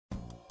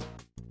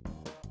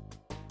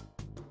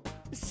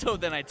So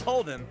then I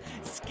told him,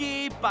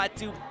 ski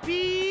batu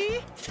pee.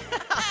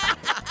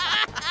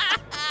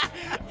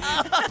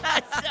 Oh,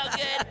 that's so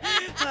good.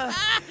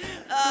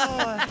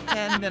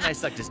 And then I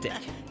sucked his dick.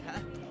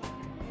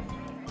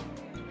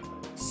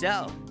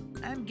 So,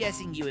 I'm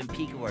guessing you and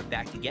Pico are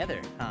back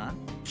together, huh?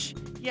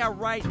 Yeah,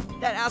 right.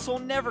 That asshole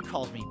never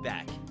calls me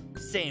back.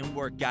 Saying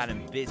work got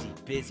him busy.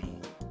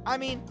 I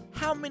mean,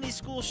 how many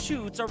school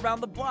shoots are around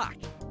the block?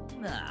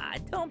 Nah,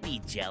 don't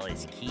be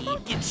jealous, Keith.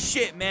 Fucking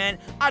shit, man.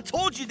 I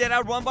told you that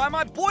I'd run by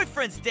my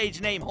boyfriend's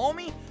stage name,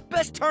 homie.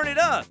 Best turn it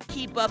up.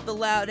 Keep up the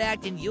loud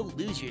act and you'll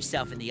lose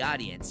yourself in the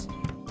audience.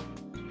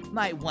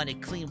 Might want to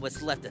clean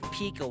what's left of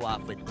Pico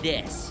off with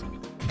this.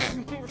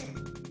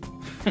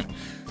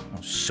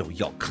 I'll show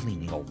y'all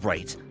cleaning, all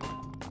right.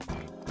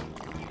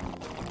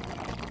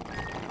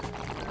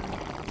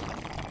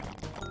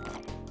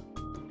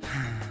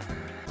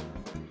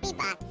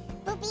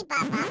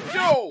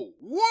 Yo,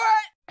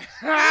 what?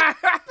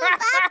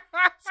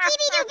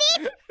 Scooby-Doo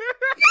beep!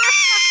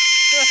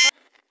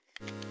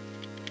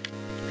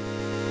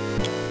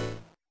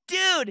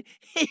 Dude,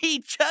 he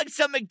chugged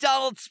some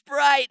McDonald's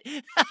Sprite.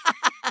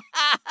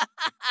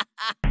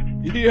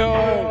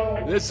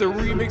 Yo, this a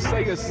remix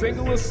like a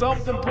single or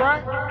something,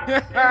 bruh?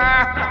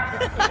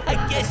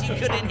 I guess you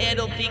couldn't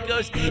handle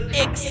Pico's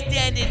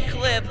extended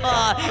clip,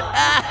 huh?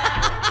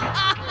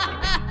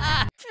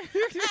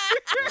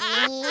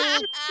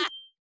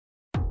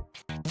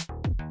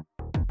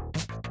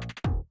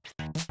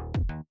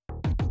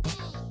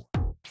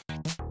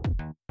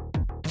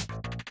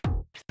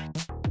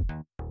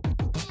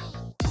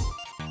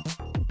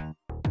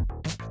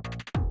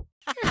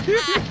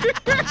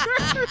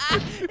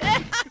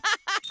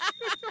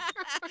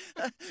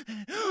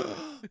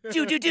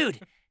 Dude,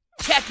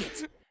 check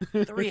it.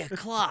 3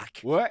 o'clock.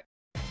 What?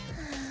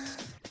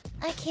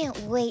 I can't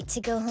wait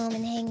to go home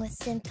and hang with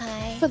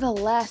Senpai. For the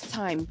last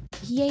time,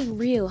 he ain't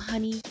real,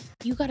 honey.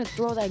 You gotta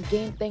throw that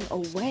game thing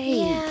away.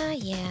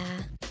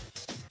 Yeah.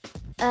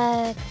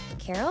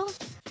 Carol?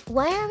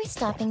 Why are we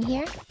stopping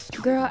here?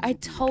 Girl, I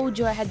told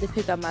you I had to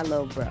pick up my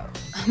little bro.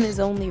 I'm his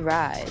only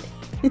ride.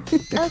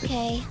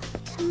 Okay.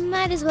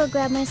 Might as well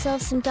grab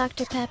myself some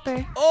Dr.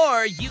 Pepper.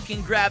 Or you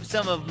can grab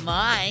some of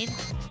mine.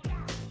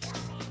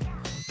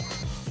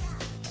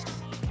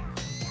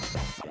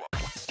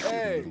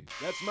 Hey,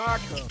 that's my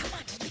cup.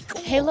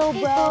 Hey, little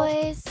Hey, bro.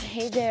 boys.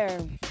 Hey there.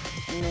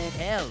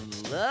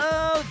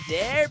 Hello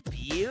there,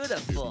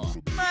 beautiful.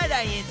 Might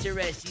I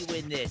interest you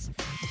in this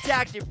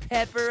Dr.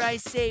 Pepper I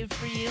saved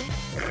for you?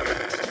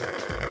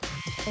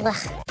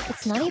 Ugh,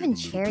 it's not even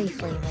cherry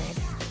flavored.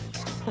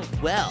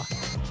 Well,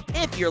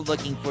 if you're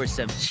looking for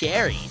some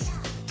cherries,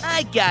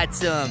 I got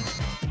some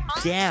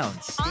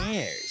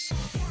downstairs,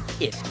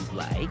 if you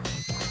like.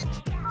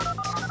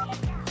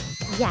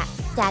 Yeah,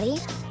 Daddy.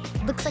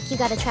 Looks like you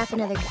gotta trap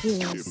another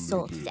goon's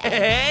soul today.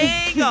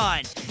 Hang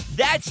on!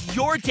 That's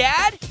your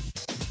dad?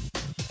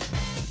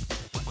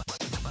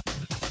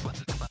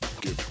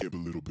 Give a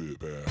little bit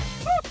back.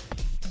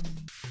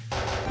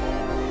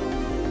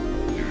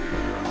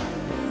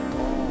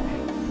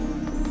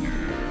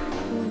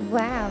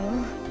 Wow.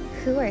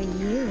 Who are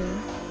you?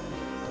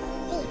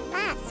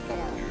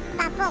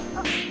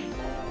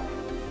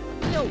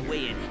 No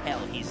way in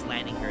hell he's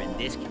landing her in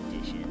this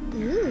condition.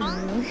 Ooh.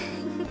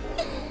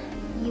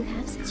 You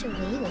have such a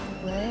way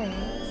with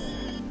words.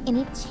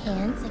 Any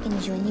chance I can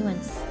join you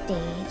on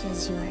stage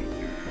as your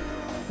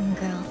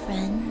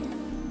girlfriend?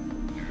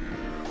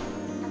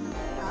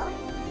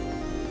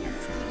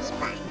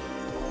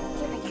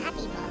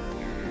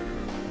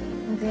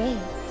 Great.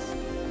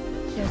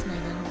 Here's my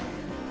number.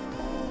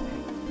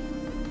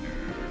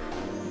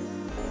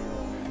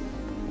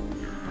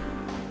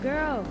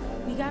 Girl,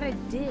 we got a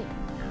dip.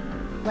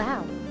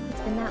 Wow,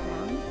 it's been that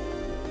long?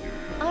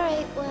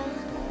 Alright, well,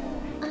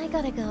 I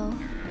gotta go.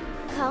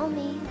 Call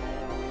me.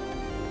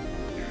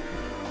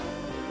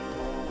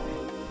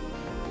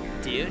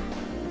 Dude,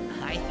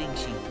 I think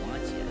she